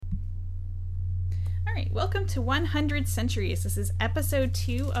All right, welcome to 100 Centuries. This is episode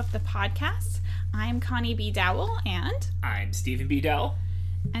 2 of the podcast. I'm Connie B. Dowell, and I'm Stephen B. Dell.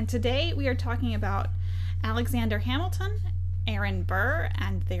 And today we are talking about Alexander Hamilton, Aaron Burr,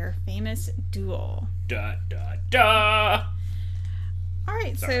 and their famous duel. Da, da, da! All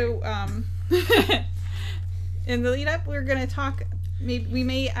right, Sorry. So in the lead up, we're going to talk, we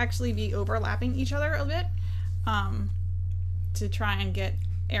may actually be overlapping each other a bit to try and get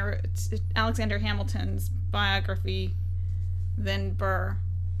Alexander Hamilton's biography, then Burr,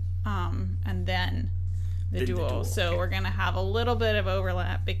 and then the duel. So okay. We're going to have a little bit of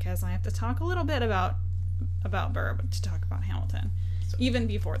overlap because I have to talk a little bit about Burr, but to talk about Hamilton, even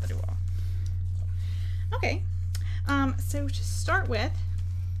before the duel. Okay, so to start with,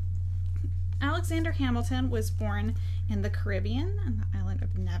 Alexander Hamilton was born in the Caribbean on the island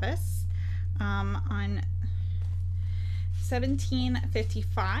of Nevis on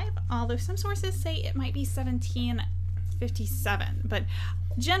 1755, although some sources say it might be 1757, but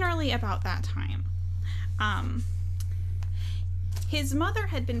generally about that time. His mother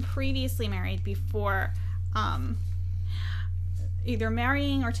had been previously married before either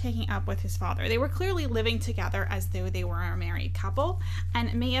marrying or taking up with his father. They were clearly living together as though they were a married couple,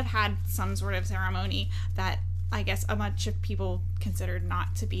 and may have had some sort of ceremony that I guess a bunch of people considered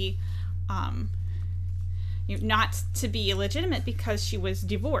not to be legitimate because she was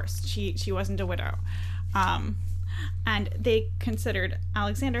divorced. She wasn't a widow. And they considered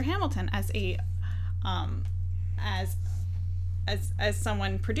Alexander Hamilton as as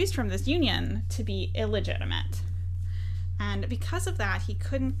someone produced from this union to be illegitimate. And because of that, he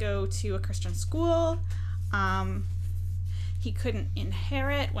couldn't go to a Christian school. He couldn't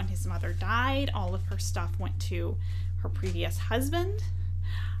inherit when his mother died. All of her stuff went to her previous husband.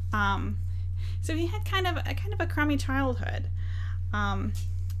 So he had kind of a crummy childhood.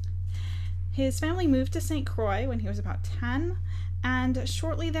 His family moved to St. Croix when he was about 10, and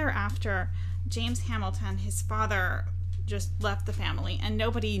shortly thereafter, James Hamilton, his father, just left the family, and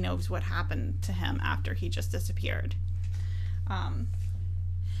nobody knows what happened to him after he just disappeared.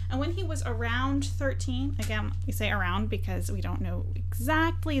 And when he was around 13, again, we say around because we don't know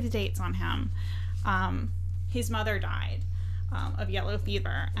exactly the dates on him, his mother died of yellow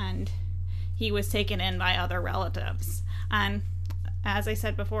fever, and he was taken in by other relatives. And as I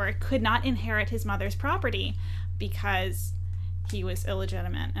said before, could not inherit his mother's property because he was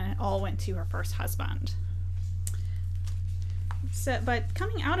illegitimate, and it all went to her first husband. So, but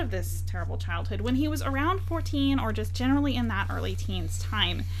coming out of this terrible childhood, when he was around 14 or just generally in that early teens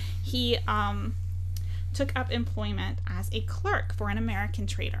time, he took up employment as a clerk for an American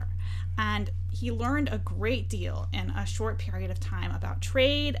trader. And he learned a great deal in a short period of time about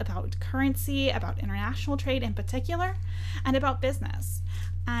trade, about currency, about international trade in particular, and about business.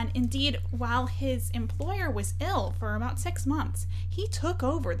 And indeed, while his employer was ill for about 6 months, he took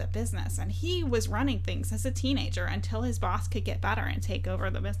over the business, and he was running things as a teenager until his boss could get better and take over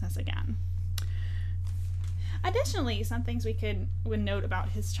the business again. Additionally, some things would note about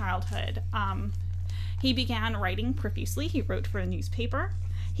his childhood. He began writing profusely. He wrote for a newspaper.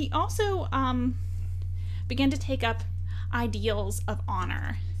 He also began to take up ideals of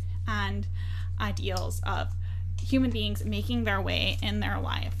honor and ideals of human beings making their way in their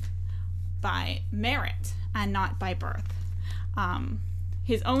life by merit and not by birth.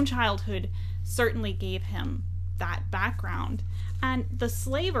 His own childhood certainly gave him that background, and the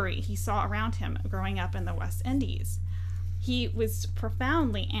slavery he saw around him growing up in the West Indies. He was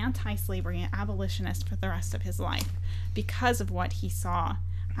profoundly anti-slavery and abolitionist for the rest of his life because of what he saw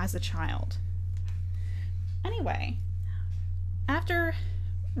as a child. Anyway, after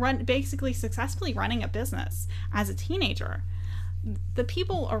basically successfully running a business as a teenager, the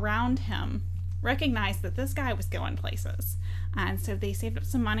people around him recognized that this guy was going places, and so they saved up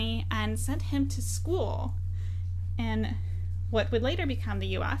some money and sent him to school in what would later become the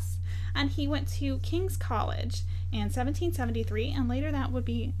U.S., and he went to King's College in 1773, and later that would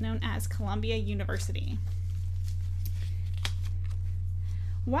be known as Columbia University.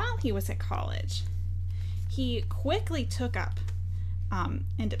 While he was at college, he quickly took up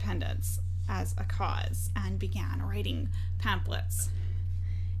independence as a cause and began writing pamphlets.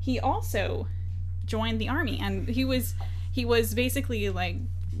 He also joined the army, and he was basically like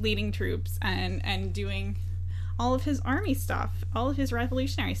leading troops and doing all of his army stuff, all of his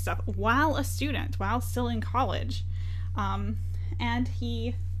revolutionary stuff while a student, while still in college. And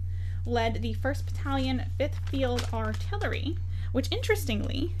he led the 1st Battalion, 5th Field Artillery, which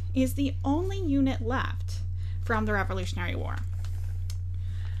interestingly is the only unit left from the Revolutionary War.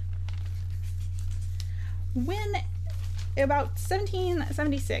 When about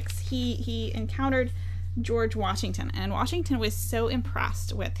 1776, he encountered George Washington, and Washington was so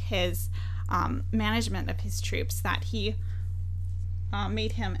impressed with his management of his troops that he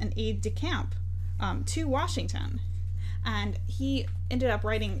made him an aide-de-camp to Washington, and he ended up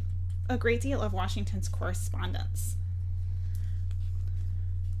writing a great deal of Washington's correspondence.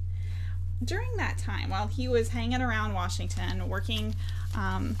 During that time, while he was hanging around Washington, working,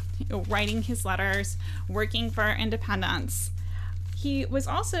 writing his letters, working for independence, he was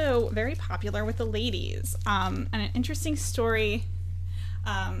also very popular with the ladies. And an interesting story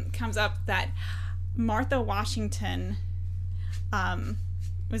comes up that Martha Washington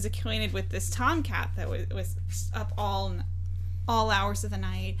was acquainted with this tomcat that was up all hours of the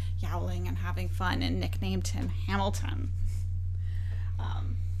night, yowling and having fun, and nicknamed him Hamilton.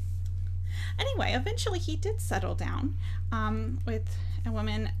 Anyway, eventually he did settle down with a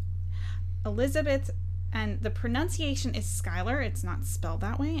woman, Elizabeth, and the pronunciation is Schuyler. It's not spelled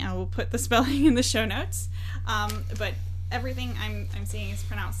that way. I will put the spelling in the show notes. But everything I'm saying is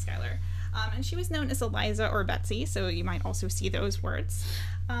pronounced Schuyler. And she was known as Eliza or Betsy, so you might also see those words.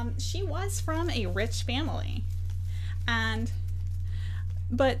 She was from a rich family,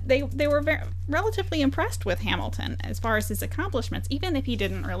 but they were relatively impressed with Hamilton as far as his accomplishments, even if he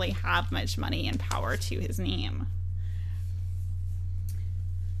didn't really have much money and power to his name.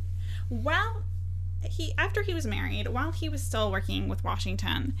 After he was married, while he was still working with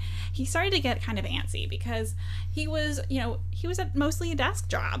Washington, he started to get kind of antsy because he was mostly a desk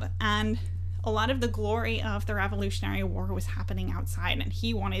job, and a lot of the glory of the Revolutionary War was happening outside, and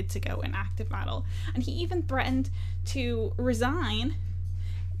he wanted to go in active battle. And he even threatened to resign,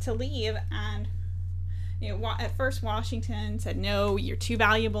 to leave, and at first Washington said, "No, you're too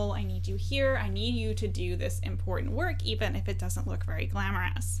valuable. I need you here. I need you to do this important work, even if it doesn't look very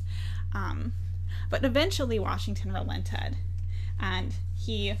glamorous." But eventually Washington relented, and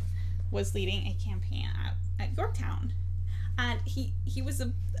he was leading a campaign at Yorktown. And he was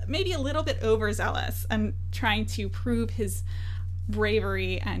maybe a little bit overzealous and trying to prove his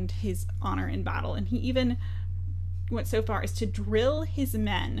bravery and his honor in battle. And he even went so far as to drill his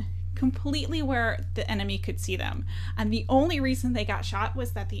men completely where the enemy could see them. And the only reason they got shot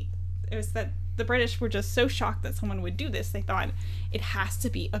was that the British were just so shocked that someone would do this, they thought it has to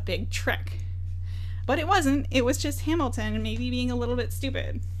be a big trick. But it wasn't. It was just Hamilton maybe being a little bit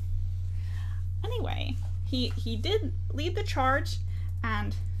stupid. Anyway, he did lead the charge,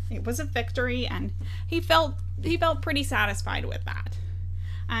 and it was a victory, and he felt pretty satisfied with that.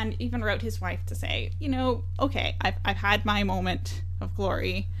 And even wrote his wife to say, okay, I've had my moment of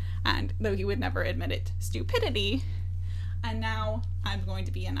glory, and though he would never admit it, stupidity, and now I'm going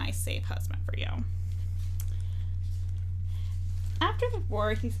to be a nice, safe husband for you. After the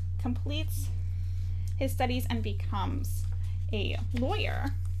war, he completes his studies and becomes a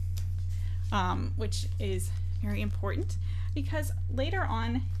lawyer, which is very important because later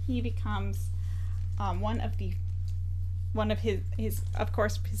on he becomes one of his of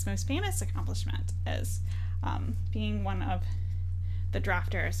course his most famous accomplishment is being one of the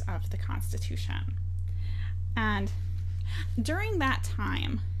drafters of the Constitution. And during that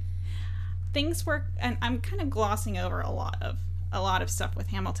time, things were, and I'm kind of glossing over a lot of stuff with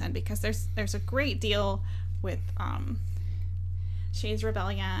Hamilton because there's a great deal with Shays'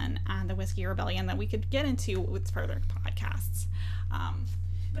 Rebellion and the Whiskey Rebellion that we could get into with further podcasts.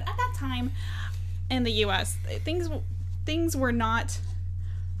 But at that time in the U.S., things were not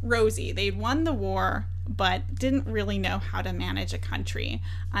rosy. They'd won the war, but didn't really know how to manage a country,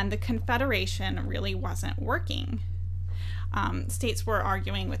 and the Confederation really wasn't working. States were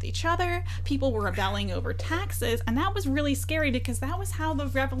arguing with each other, people were rebelling over taxes, and that was really scary because that was how the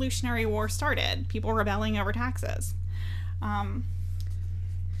Revolutionary War started, people rebelling over taxes.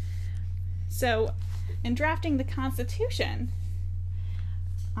 So, in drafting the Constitution,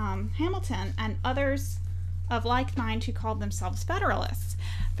 Hamilton and others of like mind who called themselves Federalists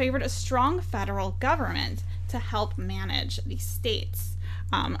favored a strong federal government to help manage the states,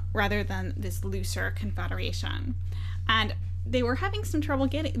 rather than this looser confederation. And they were having some trouble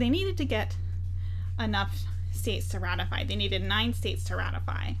they needed to get enough states to ratify. They needed 9 states to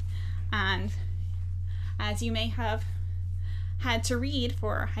ratify. And as you may have had to read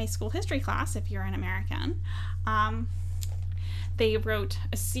for high school history class, if you're an American, they wrote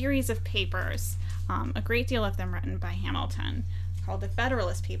a series of papers, a great deal of them written by Hamilton, called the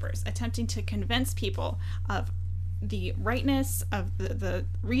Federalist Papers, attempting to convince people of the rightness of the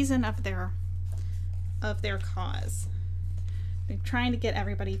reason of their cause. They're trying to get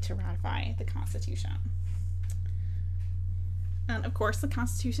everybody to ratify the Constitution. And of course, the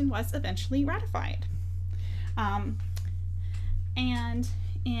Constitution was eventually ratified. And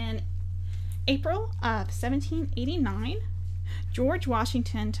in April of 1789, George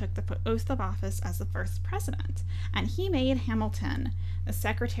Washington took the oath of office as the first president, and he made Hamilton the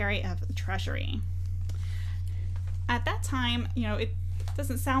Secretary of the Treasury. At that time, it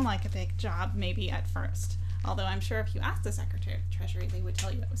doesn't sound like a big job maybe at first, although I'm sure if you asked the Secretary of the Treasury, they would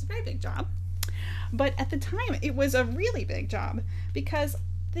tell you it was a very big job. But at the time, it was a really big job because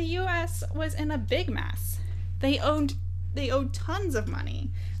the U.S. was in a big mess. They owed tons of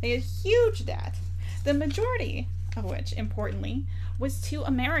money. They had huge debt, the majority of which, importantly, was to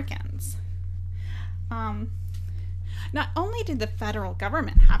Americans. Not only did the federal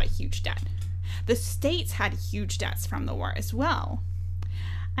government have a huge debt, the states had huge debts from the war as well.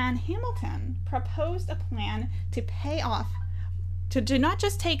 And Hamilton proposed a plan to pay off, to not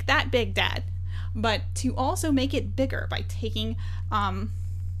just take that big debt, but to also make it bigger by taking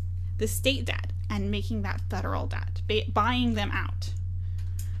the state debt and making that federal debt, buying them out.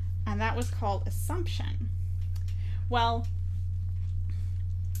 And that was called assumption. Well,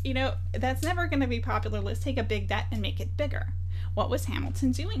 that's never going to be popular. Let's take a big debt and make it bigger. What was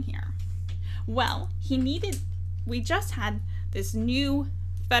Hamilton doing here? Well, we just had this new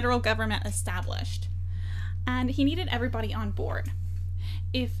federal government established, and he needed everybody on board.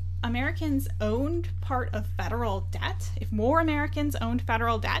 If Americans owned part of federal debt, if more Americans owned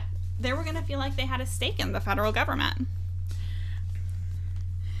federal debt, they were going to feel like they had a stake in the federal government.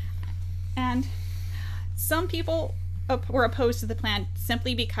 And some people were opposed to the plan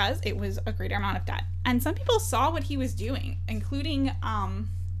simply because it was a greater amount of debt. And some people saw what he was doing, including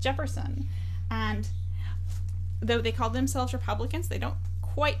Jefferson. And though they called themselves Republicans, they don't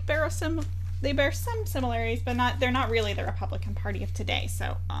quite bear some similarities, but they're not really the Republican Party of today.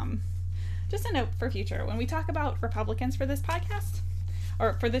 So just a note for future. When we talk about Republicans for this podcast,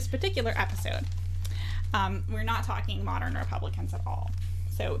 or for this particular episode, we're not talking modern Republicans at all.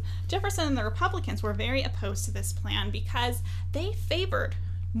 So Jefferson and the Republicans were very opposed to this plan because they favored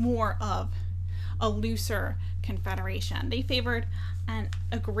more of a looser confederation. They favored an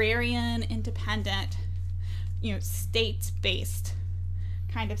agrarian, independent, state-based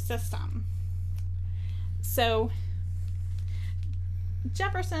kind of system. So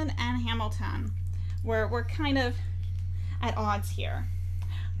Jefferson and Hamilton were kind of at odds here.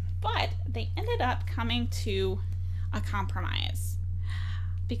 But they ended up coming to a compromise.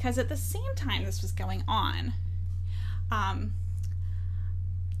 Because at the same time this was going on,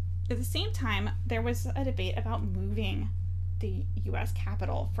 there was a debate about moving the U.S.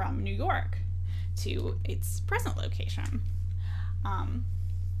 capital from New York to its present location.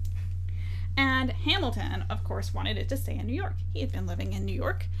 And Hamilton, of course, wanted it to stay in New York. He had been living in New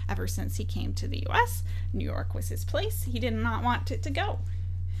York ever since he came to the U.S. New York was his place. He did not want it to go.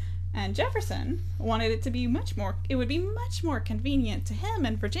 And Jefferson wanted it to be much more convenient to him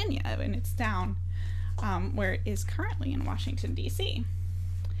in Virginia, and it's down where it is currently in Washington, D.C.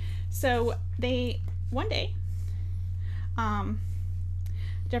 So one day,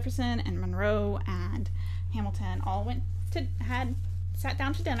 Jefferson and Monroe and Hamilton all sat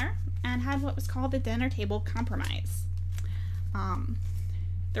down to dinner and had what was called the dinner table compromise.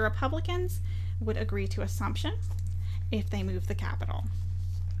 The Republicans would agree to assumption if they moved the capital.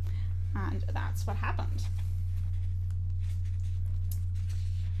 And that's what happened.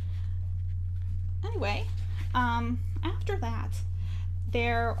 Anyway, after that,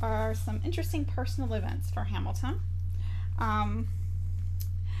 there are some interesting personal events for Hamilton.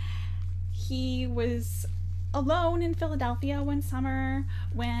 He was alone in Philadelphia one summer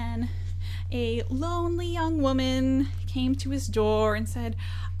when a lonely young woman came to his door and said,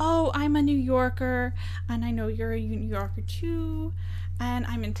 "Oh, I'm a New Yorker, and I know you're a New Yorker too, and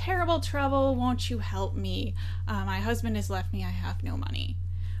I'm in terrible trouble. Won't you help me? My husband has left me. I have no money."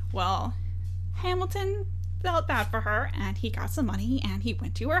 Well, Hamilton felt bad for her, and he got some money, and he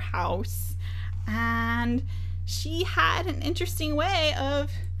went to her house, and she had an interesting way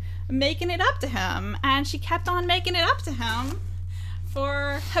of making it up to him, and she kept on making it up to him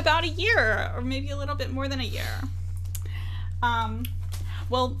for about a year, or maybe a little bit more than a year.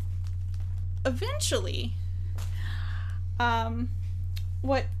 Well, eventually,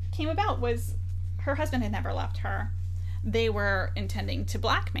 what came about was her husband had never left her. They were intending to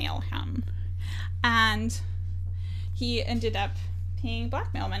blackmail him, and he ended up paying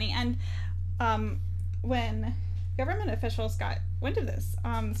blackmail money. And when government officials got wind of this,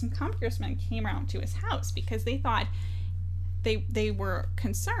 some congressmen came around to his house because they thought they were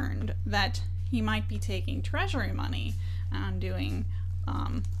concerned that he might be taking treasury money and doing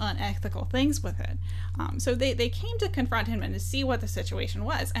unethical things with it. So they came to confront him and to see what the situation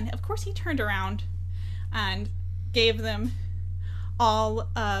was. And of course he turned around and gave them all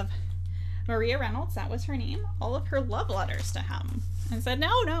of Maria Reynolds, that was her name, all of her love letters to him, and said,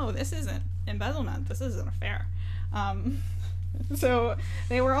 no, this isn't embezzlement, this is an affair. So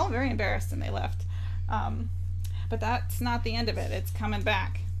they were all very embarrassed and they left. But that's not the end of it. It's coming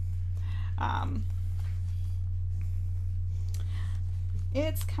back.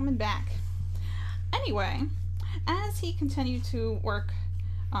 It's coming back. Anyway, as he continued to work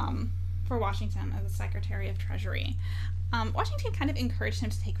for Washington as a Secretary of Treasury, Washington kind of encouraged him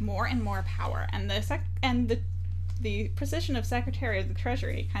to take more and more power, and the position of Secretary of the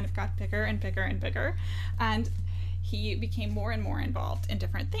Treasury kind of got bigger and bigger and bigger, and he became more and more involved in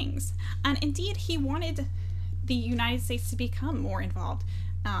different things. And indeed, he wanted the United States to become more involved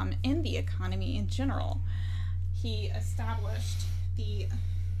in the economy in general. He established the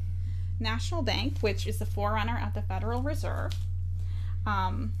National Bank, which is the forerunner of the Federal Reserve.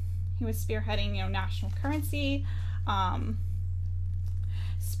 He was spearheading, national currency,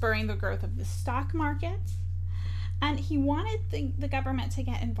 spurring the growth of the stock market, and he wanted the government to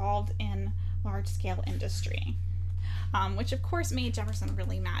get involved in large-scale industry, which of course made Jefferson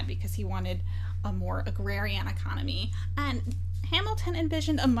really mad because he wanted a more agrarian economy, and Hamilton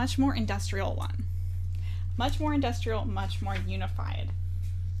envisioned a much more industrial one. Much more industrial, much more unified.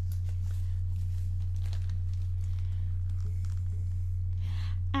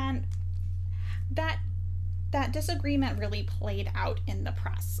 And that disagreement really played out in the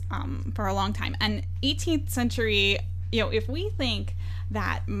press for a long time. And 18th century, if we think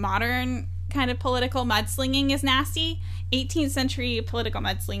that modern kind of political mudslinging is nasty, 18th century political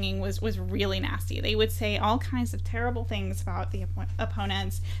mudslinging was really nasty. They would say all kinds of terrible things about the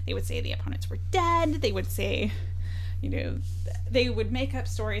opponents. They would say the opponents were dead. They would say, they would make up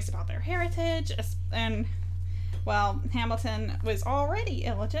stories about their heritage. And, well, Hamilton was already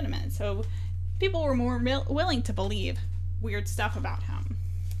illegitimate, so people were more willing to believe weird stuff about him.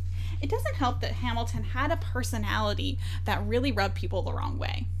 It doesn't help that Hamilton had a personality that really rubbed people the wrong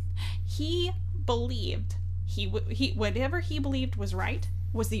way. He believed whatever he believed was right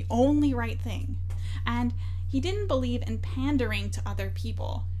was the only right thing, and he didn't believe in pandering to other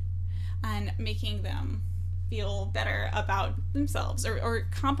people and making them feel better about themselves or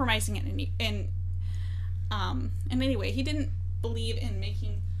compromising it in any way. He didn't believe in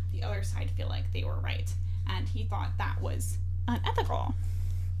making the other side feel like they were right, and he thought that was unethical.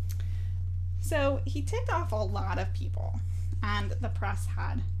 So he ticked off a lot of people, and the press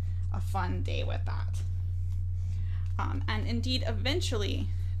had a fun day with that. And indeed, eventually,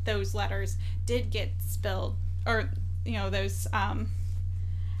 those letters did get spilled, or, those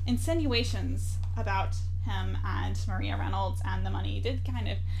insinuations about him and Maria Reynolds and the money did kind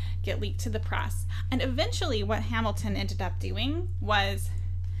of get leaked to the press. And eventually, what Hamilton ended up doing was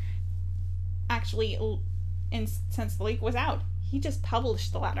actually, since the leak was out, he just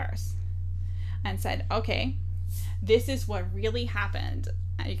published the letters and said, okay, this is what really happened,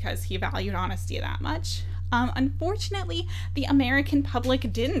 because he valued honesty that much. Unfortunately, the American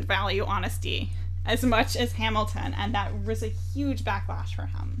public didn't value honesty as much as Hamilton, and that was a huge backlash for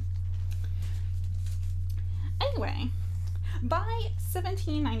him. Anyway, by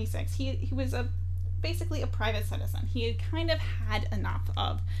 1796, he was basically a private citizen. He had kind of had enough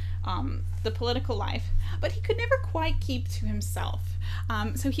of the political life, but he could never quite keep to himself.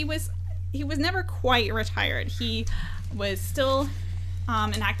 So he was never quite retired. He was still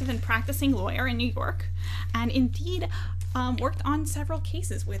an active and practicing lawyer in New York, and indeed worked on several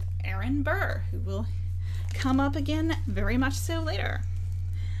cases with Burr, who will come up again very much so later.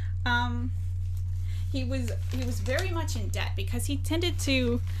 He was very much in debt because he tended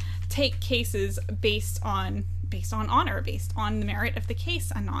to take cases based on honor, based on the merit of the case,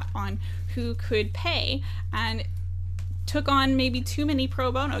 and not on who could pay, and took on maybe too many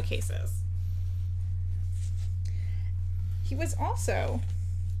pro bono cases. He was also,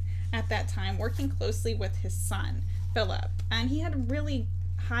 at that time, working closely with his son, Philip, and he had really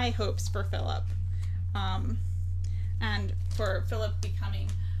high hopes for Philip, and for Philip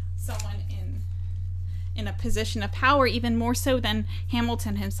becoming someone in a position of power, even more so than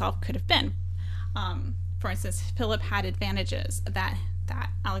Hamilton himself could have been. For instance, Philip had advantages that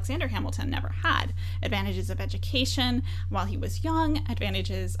Alexander Hamilton never had. Advantages of education while he was young,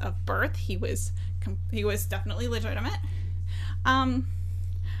 advantages of birth. He was definitely legitimate.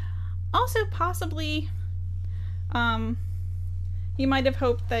 Also, possibly, he might have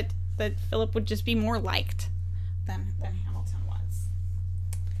hoped that Philip would just be more liked than Hamilton was.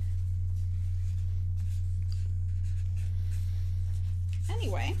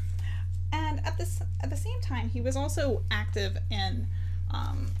 Anyway, and at the same time, he was also active in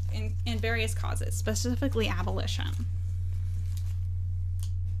various causes, specifically abolition.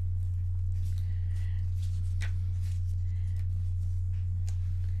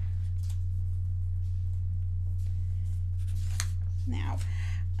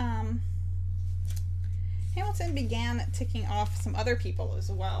 Now, Hamilton began ticking off some other people as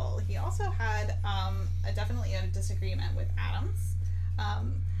well. He also had definitely a disagreement with Adams,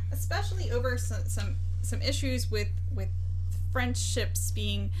 especially over some issues with French ships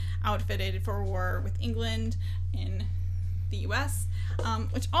being outfitted for war with England in the U.S.,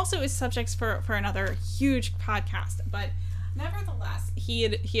 which also is subjects for another huge podcast. But nevertheless, he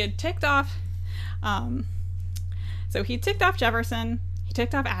had ticked off. So he ticked off Jefferson. He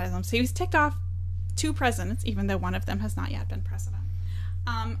ticked off Adams. So he was ticked off 2 presidents, even though one of them has not yet been president.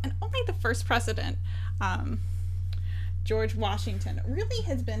 And only the first president, George Washington, really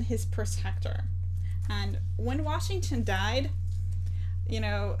has been his protector. And when Washington died,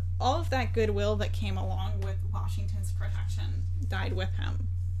 all of that goodwill that came along with Washington's protection died with him.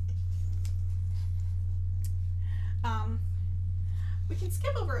 We can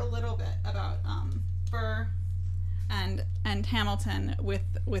skip over a little bit about Burr and Hamilton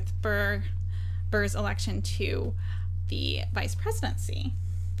with Burr's election to the vice presidency.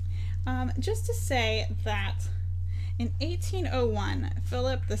 Just to say that in 1801,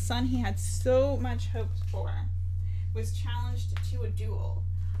 Philip, the son he had so much hoped for, was challenged to a duel,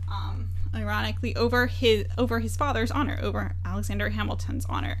 ironically over his father's honor, over Alexander Hamilton's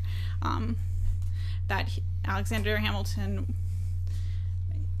honor. Alexander Hamilton,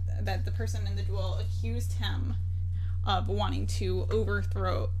 that the person in the duel accused him of wanting to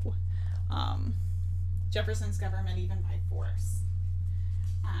overthrow Jefferson's government even by force.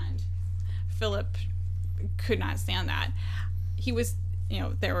 And Philip could not stand that. He was,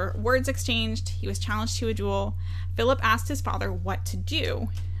 there were words exchanged. He was challenged to a duel. Philip asked his father what to do.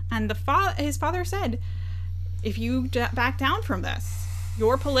 And his father said, if you back down from this,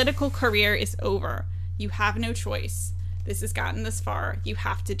 your political career is over. You have no choice. This has gotten this far. You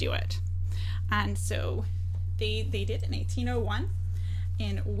have to do it. And so they did in 1801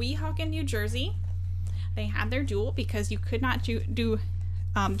 in Weehawken, New Jersey. They had their duel because you could not do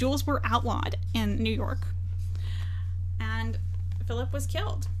duels were outlawed in New York. And Philip was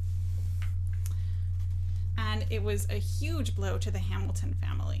killed. And it was a huge blow to the Hamilton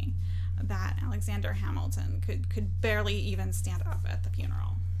family that Alexander Hamilton could barely even stand up at the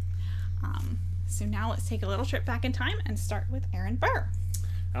funeral. So now let's take a little trip back in time and start with Aaron Burr.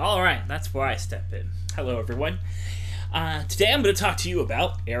 All right, that's where I step in. Hello, everyone. Today I'm going to talk to you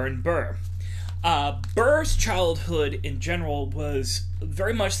about Aaron Burr. Burr's childhood in general was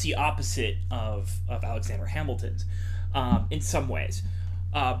very much the opposite of Alexander Hamilton's in some ways.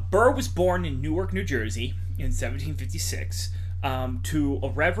 Burr was born in Newark, New Jersey in 1756 to a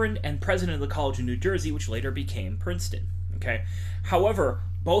reverend and president of the College of New Jersey, which later became Princeton. Okay. However,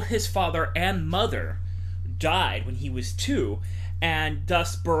 both his father and mother died when he was 2, and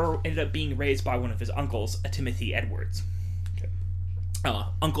thus Burr ended up being raised by one of his uncles, Timothy Edwards. Okay.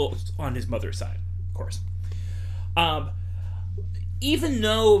 Uncle on his mother's side, of course. Even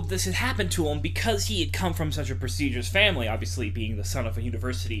though this had happened to him, because he had come from such a prestigious family, obviously being the son of a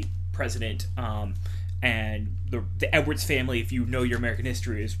university president, and the Edwards family, if you know your American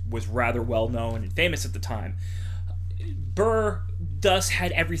history, was rather well known and famous at the time, Burr thus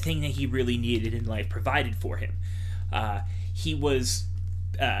had everything that he really needed in life provided for him. He was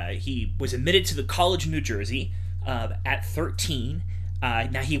admitted to the College of New Jersey at 13.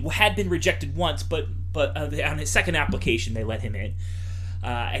 Now, he had been rejected once, but on his second application, they let him in.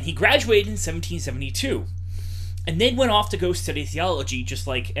 And he graduated in 1772, and then went off to go study theology,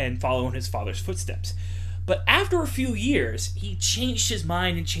 and follow in his father's footsteps. But after a few years, he changed his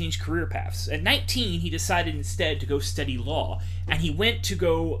mind and changed career paths. At 19, he decided instead to go study law, and he went to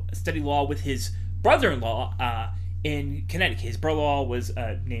go study law with his brother-in-law in Connecticut. His brother-in-law was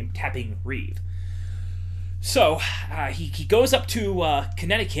named Tapping Reeve. So he goes up to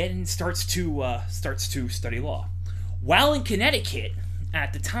Connecticut and starts to study law. While in Connecticut,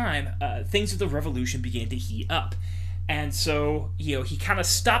 at the time, things with the Revolution began to heat up, and so he kind of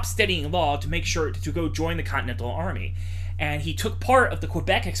stopped studying law to make sure to go join the Continental Army, and he took part of the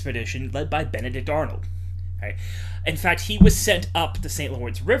Quebec expedition led by Benedict Arnold. Okay? In fact, he was sent up the St.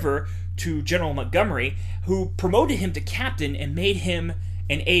 Lawrence River to General Montgomery, who promoted him to captain and made him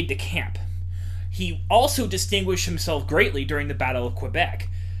an aide-de-camp. He also distinguished himself greatly during the Battle of Quebec.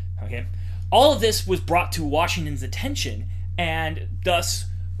 Okay? All of this was brought to Washington's attention, and thus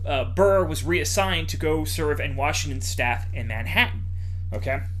Burr was reassigned to go serve in Washington's staff in Manhattan.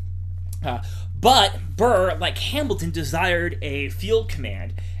 Okay? But Burr, like Hamilton, desired a field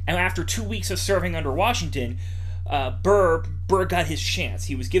command, and after 2 weeks of serving under Washington, Burr got his chance.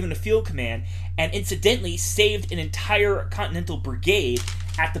 He was given a field command, and incidentally saved an entire Continental brigade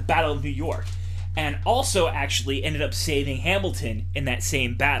at the Battle of New York. and also actually ended up saving Hamilton in that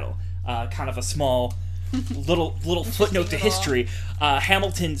same battle. Kind of a small little footnote to history.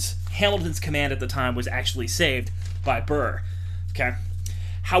 Hamilton's command at the time was actually saved by Burr. Okay.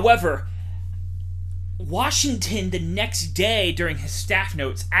 However, Washington the next day during his staff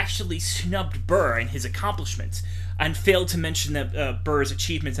notes actually snubbed Burr and his accomplishments and failed to mention that Burr's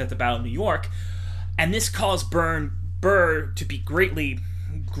achievements at the Battle of New York, and this caused Burr to be greatly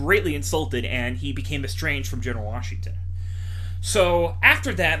insulted, and he became estranged from General Washington. So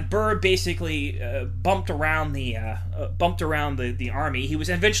after that, Burr basically bumped around the army. He was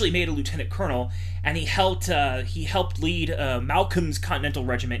eventually made a lieutenant colonel, and he helped lead Malcolm's Continental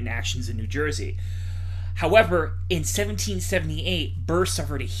Regiment in actions in New Jersey. However, in 1778, Burr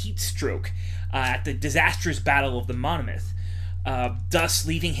suffered a heat stroke at the disastrous Battle of the Monmouth, thus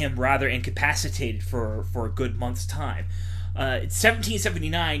leaving him rather incapacitated for a good month's time. In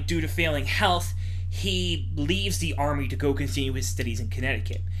 1779, due to failing health, he leaves the army to go continue his studies in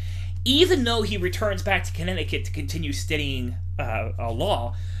Connecticut. Even though he returns back to Connecticut to continue studying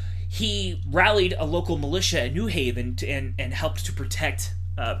law, he rallied a local militia at New Haven and helped to protect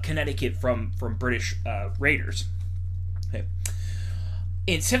Connecticut from British raiders. Okay.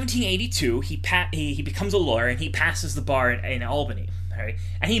 In 1782, he becomes a lawyer, and he passes the bar in Albany. Right?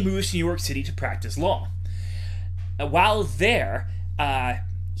 And he moves to New York City to practice law. While there,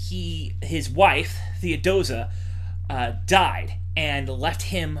 his wife Theodosia died and left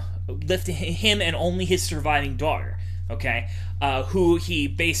him and only his surviving daughter. Okay, who he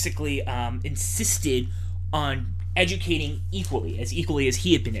basically insisted on educating equally as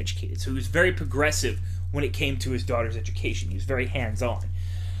he had been educated. So he was very progressive when it came to his daughter's education. He was very hands-on.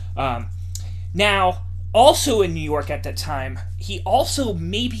 Now, also in New York at that time, he also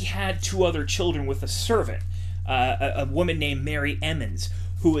maybe had 2 other children with a servant, a woman named Mary Emmons,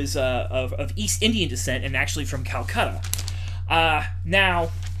 who is of East Indian descent and actually from Calcutta.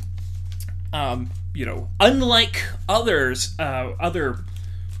 Unlike other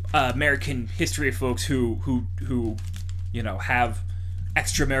American history folks who have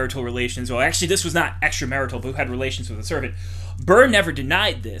extramarital relations. Well, actually, this was not extramarital, but who had relations with a servant. Burr never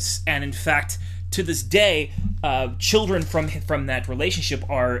denied this, and in fact, to this day, children from that relationship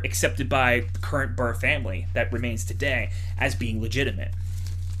are accepted by the current Burr family that remains today as being legitimate.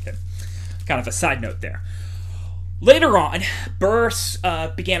 Okay. Kind of a side note there. Later on, Burr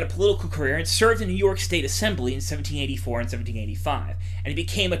began a political career and served in the New York State Assembly in 1784 and 1785, and he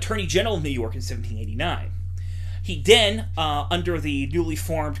became Attorney General of New York in 1789. He then, under the newly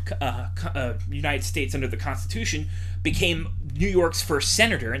formed United States under the Constitution, became New York's first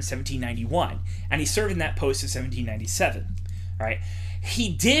senator in 1791, and he served in that post in 1797. All right. He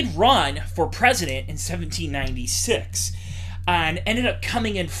did run for president in 1796, and ended up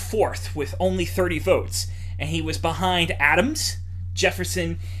coming in 4th with only 30 votes. And he was behind Adams,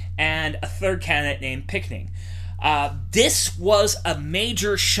 Jefferson, and a third candidate named Pinckney. This was a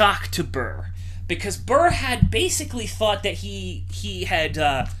major shock to Burr, because Burr had basically thought that he had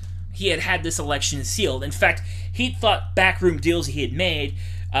this election sealed. In fact, he thought backroom deals he had made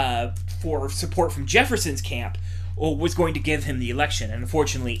for support from Jefferson's camp was going to give him the election, and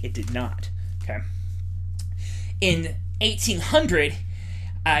unfortunately, it did not. Okay. In 1800.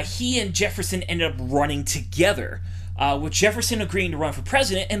 He and Jefferson ended up running together, with Jefferson agreeing to run for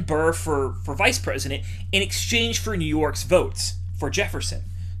president and Burr for vice president in exchange for New York's votes for Jefferson.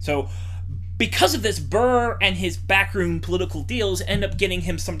 So, because of this, Burr and his backroom political deals end up getting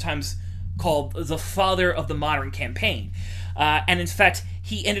him sometimes called the father of the modern campaign. And in fact,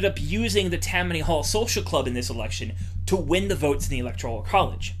 he ended up using the Tammany Hall Social Club in this election to win the votes in the Electoral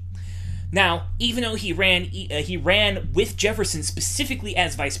College. Now, even though he ran with Jefferson specifically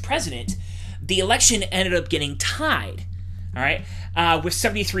as vice president, the election ended up getting tied, all right, with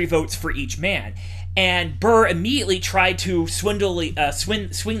 73 votes for each man. And Burr immediately tried to swing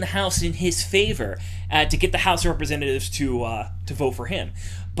the House in his favor to get the House of Representatives to vote for him.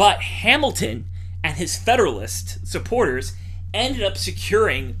 But Hamilton and his Federalist supporters ended up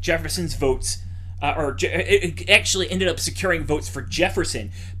securing Jefferson's votes. It actually ended up securing votes for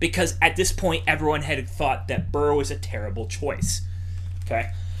Jefferson, because at this point everyone had thought that Burr was a terrible choice.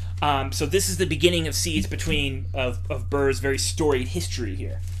 Okay, so this is the beginning of seeds of Burr's very storied history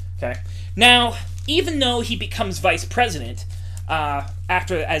here. Okay, now even though he becomes vice president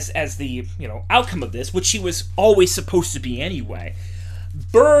as the outcome of this, which he was always supposed to be anyway,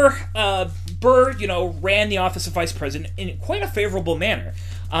 Burr ran the office of vice president in quite a favorable manner.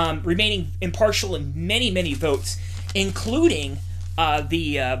 Remaining impartial in many votes, including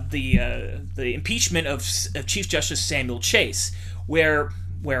the impeachment of Chief Justice Samuel Chase, where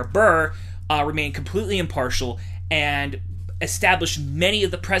Burr remained completely impartial and established many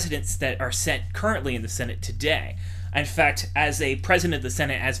of the precedents that are set currently in the Senate today. In fact, as a president of the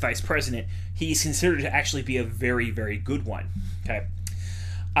Senate, as vice president, he's considered to actually be a very, very good one. Okay.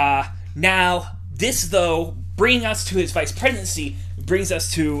 Now, this, though, bringing us to his vice presidency, brings us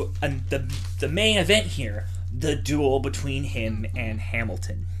to the main event here, the duel between him and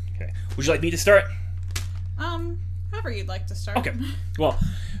Hamilton. Okay. Would you like me to start? However you'd like to start. Okay. Well,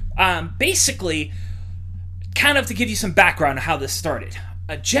 basically, kind of to give you some background on how this started.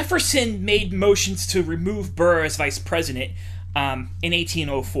 Jefferson made motions to remove Burr as vice president in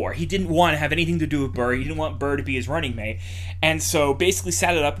 1804. He didn't want to have anything to do with Burr. He didn't want Burr to be his running mate. And so basically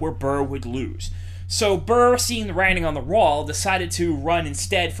set it up where Burr would lose. So Burr, seeing the writing on the wall, decided to run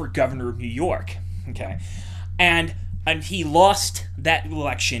instead for governor of New York. Okay. And he lost that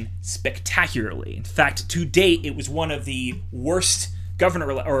election spectacularly. In fact, to date, it was one of the worst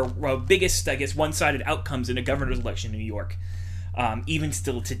biggest, I guess, one-sided outcomes in a governor's election in New York. Even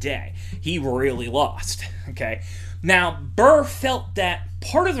still today. He really lost. Okay. Now, Burr felt that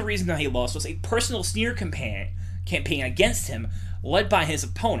part of the reason that he lost was a personal smear campaign against him, led by his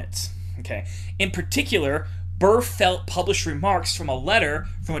opponents. Okay. In particular, Burr felt published remarks from a letter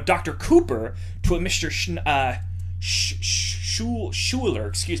from a Dr. Cooper to a Mr.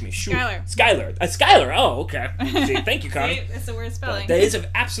 Schuyler. Schuyler. Oh, okay. See, thank you, Connie. See, it's a weird spelling. That is an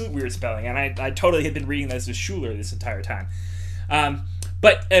absolute weird spelling, and I totally had been reading that as Schuyler this entire time.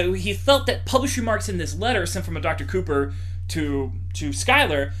 But he felt that published remarks in this letter sent from a Dr. Cooper to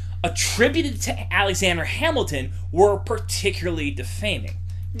Schuyler attributed to Alexander Hamilton were particularly defaming.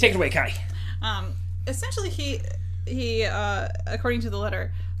 Take it away, Connie. Essentially, he according to the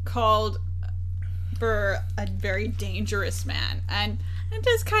letter, called Burr a very dangerous man, and it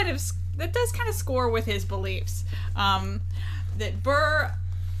does kind of score with his beliefs. That Burr,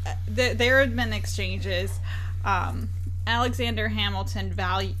 there had been exchanges. Alexander Hamilton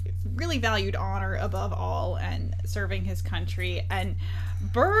really valued honor above all and serving his country, and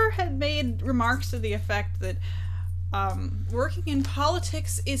Burr had made remarks to the effect that working in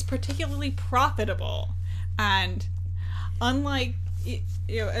politics is particularly profitable, and unlike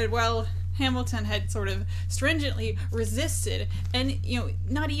Hamilton had sort of stringently resisted, and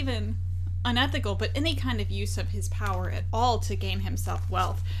not even unethical, but any kind of use of his power at all to gain himself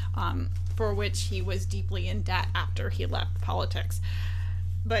wealth, for which he was deeply in debt after he left politics.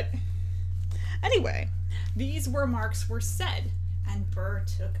 But anyway, these remarks were said, and Burr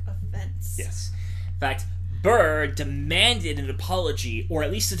took offense. Yes. In fact, Burr demanded an apology, or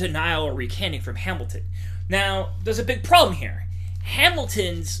at least a denial or recanting from Hamilton. Now, there's a big problem here.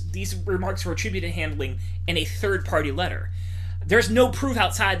 These remarks were attributed to Hamilton in a third-party letter. There's no proof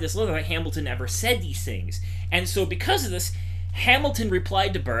outside this letter that Hamilton ever said these things. And so because of this, Hamilton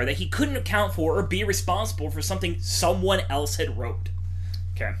replied to Burr that he couldn't account for or be responsible for something someone else had wrote.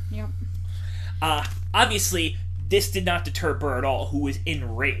 Okay? Yep. Obviously, this did not deter Burr at all, who was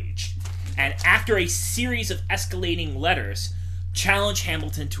enraged. And after a series of escalating letters, challenged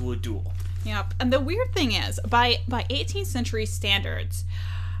Hamilton to a duel. Yep. And the weird thing is, by 18th century standards,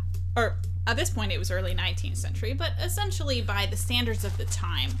 or at this point it was early 19th century, but essentially by the standards of the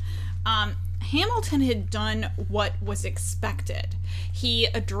time, Hamilton had done what was expected. He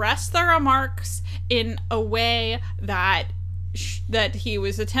addressed the remarks in a way that he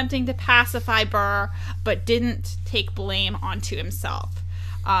was attempting to pacify Burr, but didn't take blame onto himself.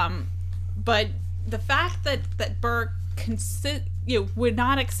 But the fact that Burr would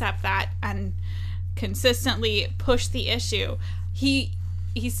not accept that and consistently push the issue, he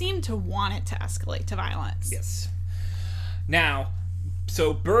seemed to want it to escalate to violence. Yes. Now,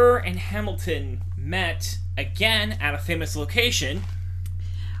 so Burr and Hamilton met again at a famous location.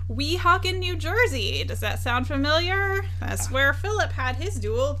 Weehawken, New Jersey. Does that sound familiar? That's where Philip had his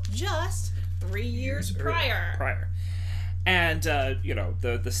duel just 3 years prior. And,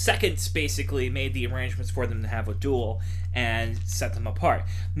 the seconds basically made the arrangements for them to have a duel and set them apart.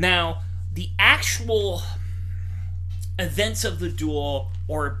 Now, the actual events of the duel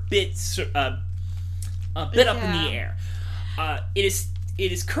are a bit up in the air.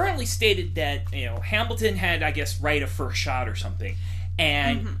 It is currently stated that, Hamilton had, I guess, right of first shot or something,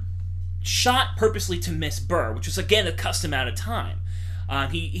 and shot purposely to miss Burr, which was, again, a custom out of time.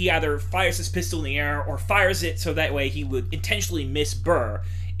 He either fires his pistol in the air or fires it so that way he would intentionally miss Burr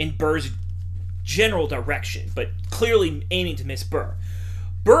in Burr's general direction, but clearly aiming to miss Burr.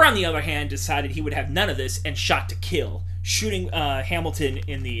 Burr, on the other hand, decided he would have none of this and shot to kill, shooting Hamilton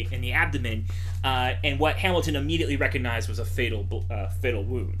in the abdomen, and what Hamilton immediately recognized was a fatal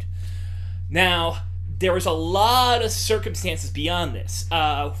wound. Now, there was a lot of circumstances beyond this.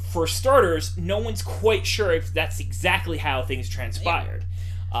 For starters, no one's quite sure if that's exactly how things transpired.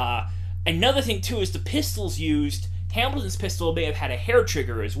 Another thing, too, is the pistols used. Hamilton's pistol may have had a hair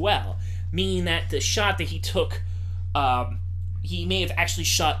trigger as well, meaning that the shot that he took, he may have actually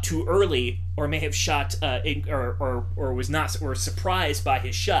shot too early, or may have shot or was not, or surprised by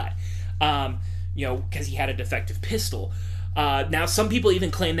his shot, because he had a defective pistol. Now, some people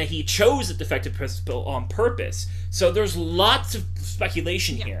even claim that he chose a defective pistol on purpose. So there's lots of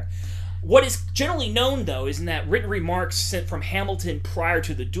speculation here. What is generally known, though, is in that written remarks sent from Hamilton prior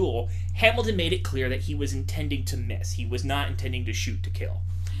to the duel, Hamilton made it clear that he was intending to miss. He was not intending to shoot to kill.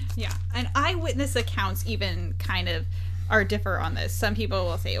 Yeah, and eyewitness accounts even kind of differ on this. Some people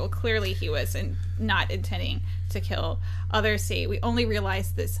will say, well, clearly he was not intending to kill. Others say, we only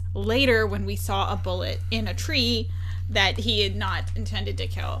realized this later when we saw a bullet in a tree that he had not intended to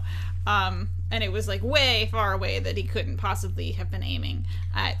kill. And it was like way far away that he couldn't possibly have been aiming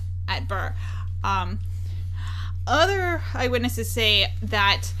at Burr. Other eyewitnesses say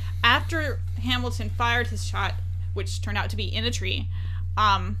that after Hamilton fired his shot, which turned out to be in a tree,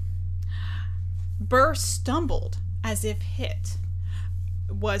 Burr stumbled as if hit.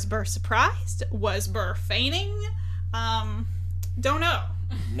 Was Burr surprised? Was Burr feigning? Don't know.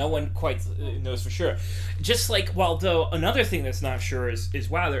 No one quite knows for sure. Just like, though, another thing that's not sure is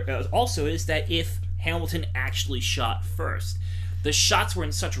that if Hamilton actually shot first. The shots were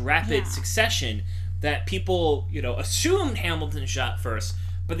in such rapid succession that people, assumed Hamilton shot first,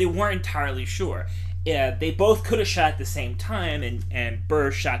 but they weren't entirely sure. They both could have shot at the same time, and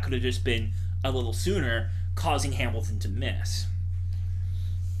Burr's shot could have just been a little sooner, causing Hamilton to miss.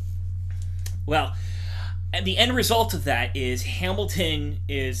 Well, and the end result of that is Hamilton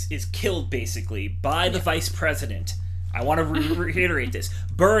is killed, basically, by the vice president. I want to reiterate this.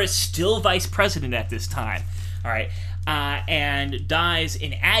 Burr is still vice president at this time. All right, and dies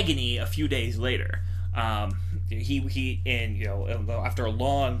in agony a few days later. After a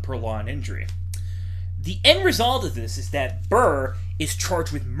long, prolonged injury. The end result of this is that Burr is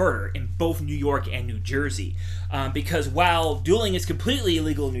charged with murder in both New York and New Jersey, because while dueling is completely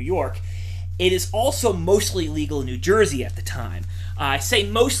illegal in New York, it is also mostly legal in New Jersey at the time. I say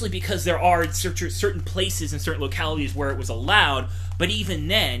mostly because there are certain places and certain localities where it was allowed, but even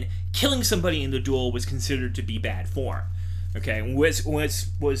then, killing somebody in the duel was considered to be bad form. Okay, was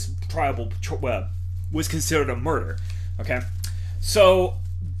considered a murder. Okay, so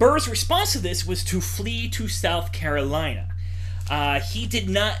Burr's response to this was to flee to South Carolina. He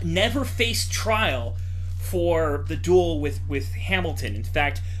never faced trial for the duel with Hamilton. In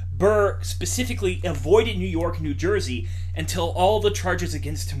fact, Burr specifically avoided New York and New Jersey until all the charges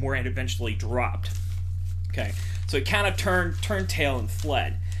against him were eventually dropped. Okay, so he kind of turned tail and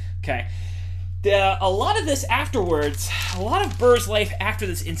fled. Okay, a lot of this afterwards, a lot of Burr's life after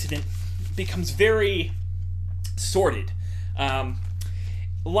this incident becomes very sordid.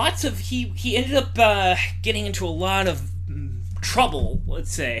 He ended up getting into a lot of trouble,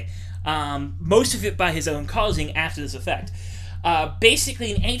 let's say, most of it by his own causing after this effect.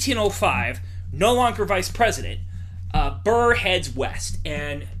 Basically, in 1805, no longer vice president, Burr heads west,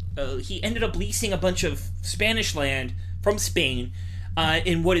 and he ended up leasing a bunch of Spanish land from Spain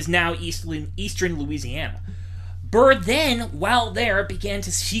in what is now eastern Louisiana. Burr then, while there, began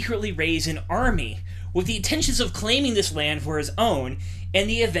to secretly raise an army with the intentions of claiming this land for his own in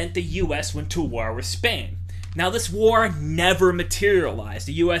the event the U.S. went to war with Spain. Now, this war never materialized.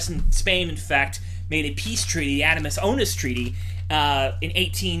 The U.S. and Spain, in fact, made a peace treaty, the Animus-Onus Treaty, in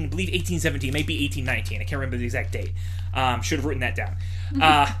 1817, maybe 1819. I can't remember the exact date. Should have written that down.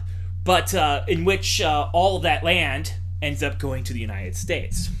 But in which all of that land ends up going to the United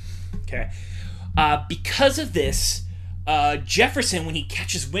States. Okay. Because of this, Jefferson, when he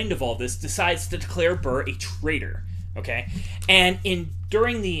catches wind of all this, decides to declare Burr a traitor. Okay, and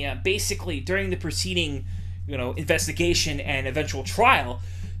during the preceding, investigation and eventual trial,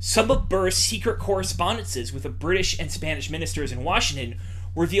 some of Burr's secret correspondences with the British and Spanish ministers in Washington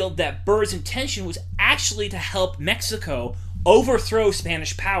revealed that Burr's intention was actually to help Mexico overthrow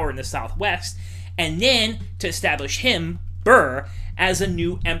Spanish power in the Southwest, and then to establish him, Burr, as a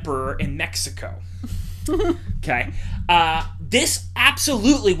new emperor in Mexico. Okay. This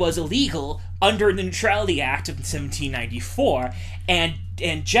absolutely was illegal under the Neutrality Act of 1794, and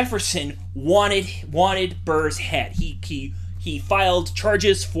Jefferson wanted Burr's head. He filed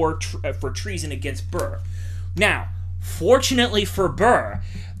charges for treason against Burr. Now, fortunately for Burr,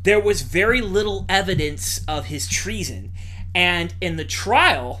 there was very little evidence of his treason, and in the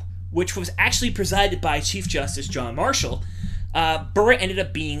trial, which was actually presided by Chief Justice John Marshall, Burr ended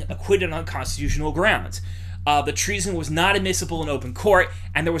up being acquitted on constitutional grounds. The treason was not admissible in open court,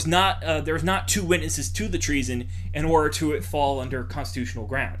 and there was not two witnesses to the treason in order to it fall under constitutional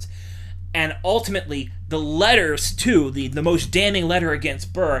grounds. And ultimately, the letters, too, the most damning letter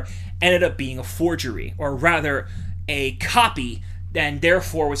against Burr, ended up being a forgery, or rather, a copy, and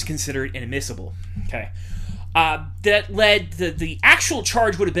therefore was considered inadmissible. Okay. That led, the actual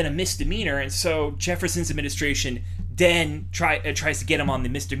charge would have been a misdemeanor, and so Jefferson's administration then tries to get him on the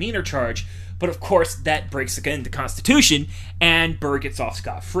misdemeanor charge, but of course that breaks again the Constitution, and Burr gets off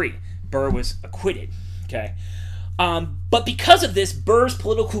scot-free. Burr was acquitted. Okay. But because of this, Burr's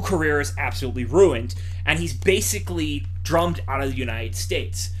political career is absolutely ruined, and he's basically drummed out of the United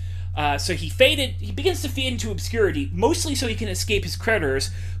States. So he begins to fade into obscurity, mostly so he can escape his creditors,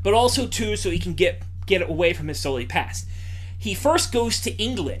 but also, too, so he can get away from his sullied past. He first goes to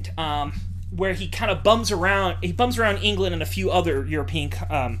England, where he kind of bums around England and a few other European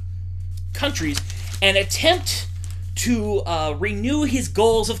countries, and attempt to renew his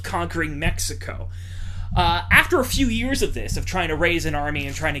goals of conquering Mexico. After a few years of this, of trying to raise an army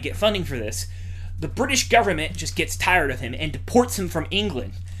and trying to get funding for this, the British government just gets tired of him and deports him from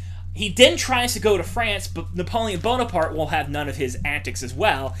England. He then tries to go to France, but Napoleon Bonaparte will have none of his antics as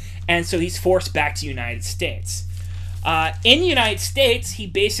well, and so he's forced back to the United States. In the United States, he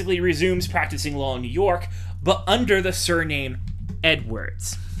basically resumes practicing law in New York, but under the surname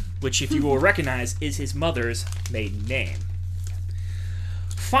Edwards, which, if you will recognize, is his mother's maiden name.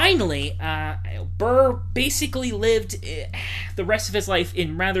 Finally, Burr basically lived the rest of his life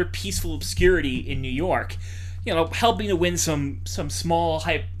in rather peaceful obscurity in New York, helping to win some small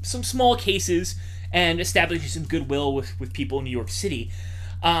cases and establishing some goodwill with people in New York City.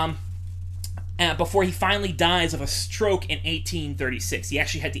 Before he finally dies of a stroke in 1836. He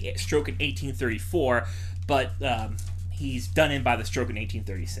actually had the stroke in 1834, but he's done in by the stroke in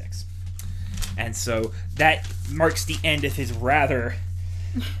 1836. And so that marks the end of his rather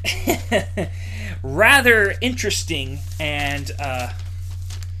interesting and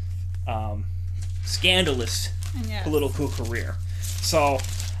scandalous political career. So,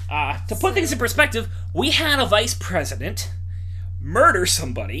 to put things in perspective, we had a vice president murder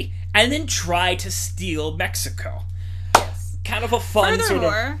somebody and then try to steal Mexico. Yes. Kind of a fun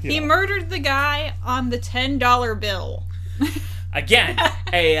Furthermore, he murdered the guy on the $10 bill. Again,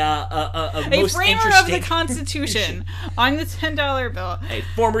 a most framer interesting of the Constitution on the $10 bill. A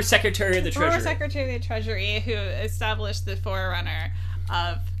former Secretary of the Treasury. Former Secretary of the Treasury who established the forerunner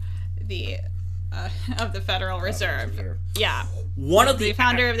of the Federal Reserve. Yeah. The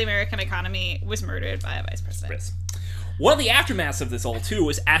founder of the American economy was murdered by a vice president. One of the aftermaths of this all, too,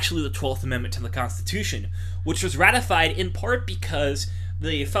 was actually the 12th Amendment to the Constitution, which was ratified in part because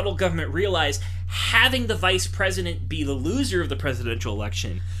the federal government realized having the vice president be the loser of the presidential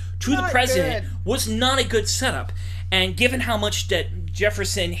election to the president was not a good setup. And given how much that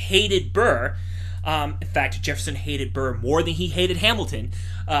Jefferson hated Burr, in fact, Jefferson hated Burr more than he hated Hamilton,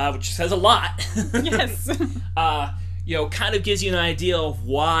 which says a lot. Yes. Kind of gives you an idea of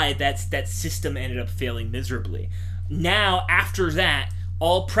why that system ended up failing miserably. Now, after that,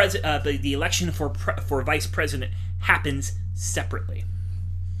 the election for vice president happens separately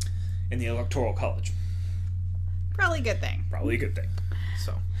in the Electoral College. Probably a good thing.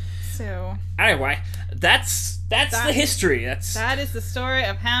 So anyway, that's the history. That is the story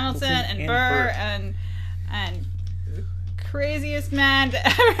of Hamilton and Burr and craziest man to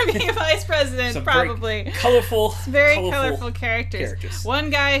ever be vice president. Some probably very colorful characters. One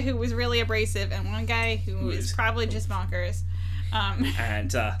guy who was really abrasive, and one guy who is probably just bonkers.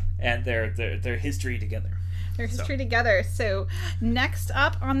 And their history together. Together. So next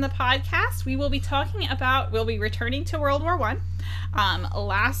up on the podcast, we'll be returning to World War I.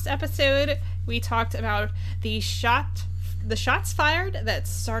 Last episode, we talked about the shots fired that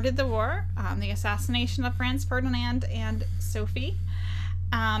started the war, the assassination of Franz Ferdinand and Sophie.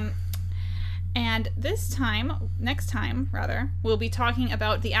 And next time, we'll be talking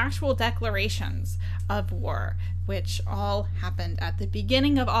about the actual declarations of war, which all happened at the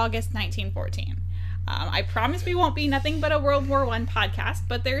beginning of August 1914. I promise we won't be nothing but a World War I podcast,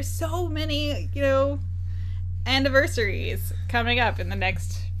 but there's so many, anniversaries coming up in the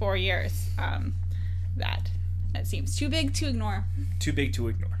next 4 years that seems too big to ignore.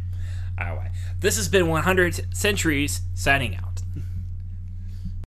 Anyway, this has been 100 Centuries signing out.